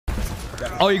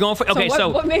Oh, you're going for... Okay, so...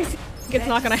 What makes you think it's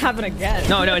not going to happen again?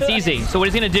 No, it's easy. So what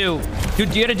he's going to do...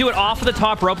 Dude, you got to do it off of the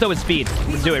top rope, though, with speed.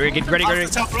 Do it. Get ready, ready.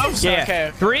 Off the top ropes? Yeah.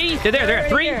 Okay. 3. They're there.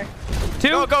 3,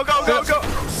 2... Go.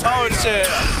 Oh, shit.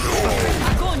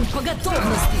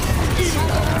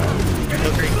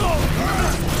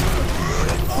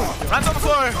 Hands on the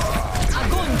floor.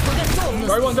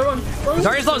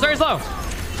 Sorry, slow.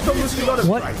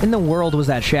 What in the world was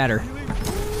that shatter?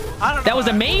 I don't know. That was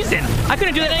amazing. I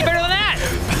couldn't do that any better than that.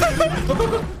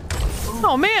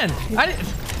 Oh, man. I didn't...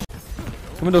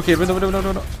 Window kid, window.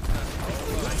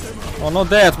 Oh, not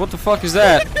that. What the fuck is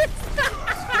that?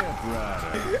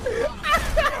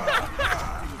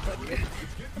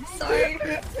 Sorry.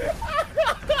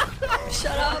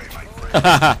 Shut up.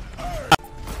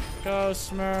 Go,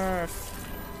 Smurf.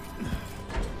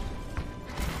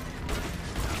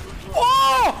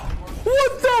 Oh!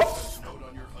 What the? Note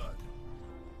on your HUD.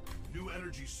 New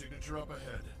energy signature up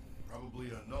ahead.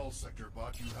 Probably a null sector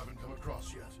bot you haven't come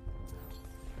across yet.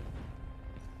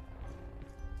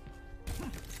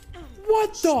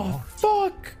 What the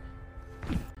fuck?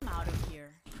 I'm out of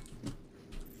here.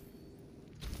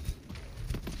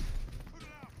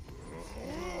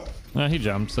 He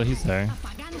jumped, so he's there.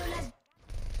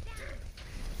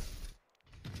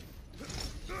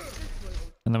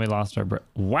 And then we lost our breath.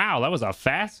 Wow, that was a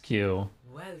fast queue.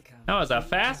 That was a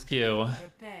fast queue.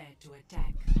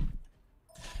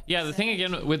 Yeah, the thing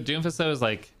again with Doomfist though is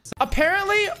like...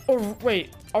 Apparently,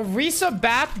 wait, Orisa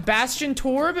Bap Bastion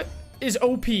Torb is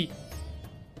OP.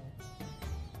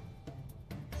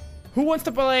 Who wants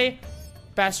to play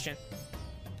Bastion?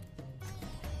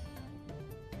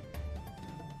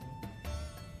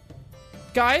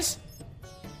 Guys?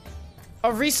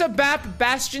 Orisa Bap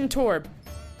Bastion Torb.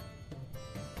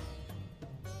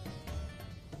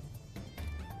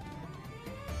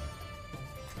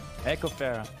 Echo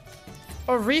Farah.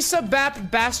 Orisa Bap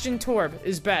Bastion Torb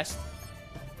is best.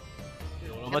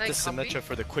 What about the signature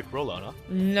for the quick rollout, huh?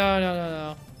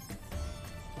 No.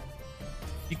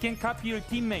 You can copy your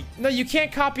teammate. No, you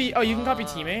can't copy. Oh, you can copy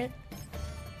teammate.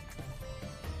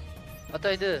 What do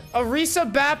I do? Orisa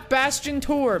Bap Bastion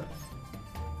Torb.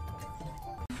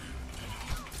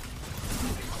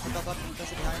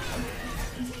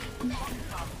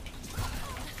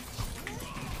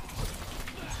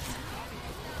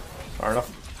 Far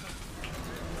enough.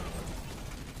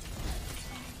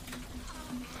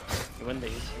 I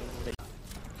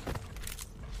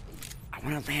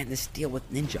want to land this deal with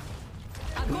Ninja.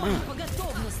 Come on.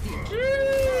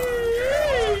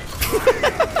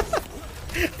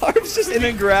 Arm's just in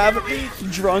a grab,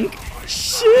 drunk.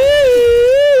 Shit!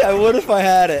 I would if I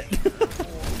had it.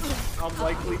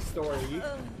 Unlikely story.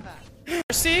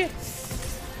 See?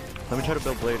 Let me try to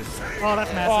build blade. Oh,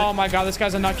 that's massive. Oh my god, this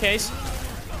guy's a nutcase.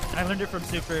 I learned it from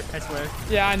Super, I swear.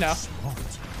 Yeah, I know.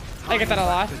 I get that a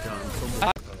lot.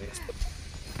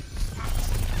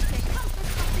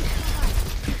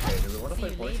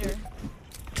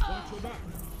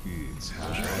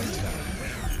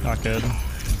 Not good.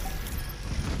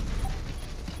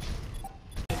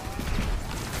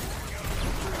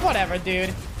 Whatever,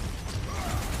 dude.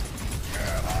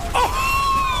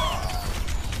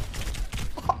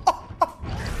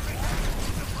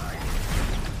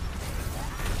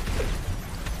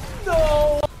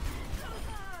 No.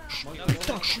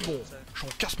 Putain, je suis bon. J'en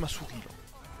casse ma souris là.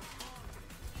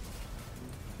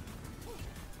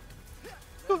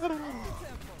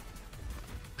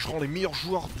 Je rends les meilleurs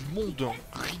joueurs du monde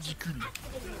ridicule.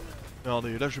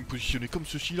 Regardez, là je vais me positionner comme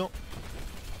ceci là.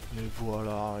 Et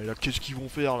voilà, et là qu'est-ce qu'ils vont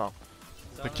faire là?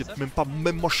 T'inquiète même pas,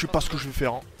 même moi je sais pas ce que je vais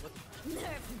faire. Hein.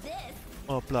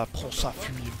 Hop là, prends ça,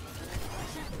 fumier.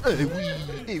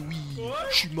 Eh oui,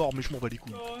 je suis mort mais je m'en bats les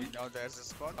couilles.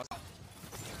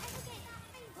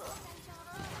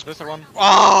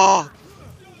 Ah!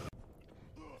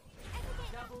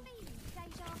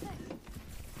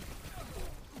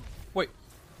 Wait.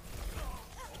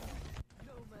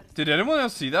 Did anyone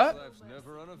else see that?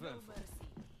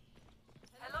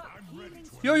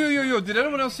 Yo, did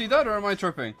anyone else see that or am I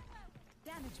tripping?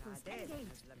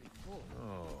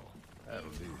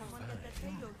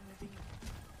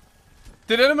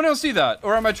 Did anyone else see that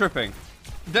or am I tripping?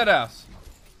 Deadass.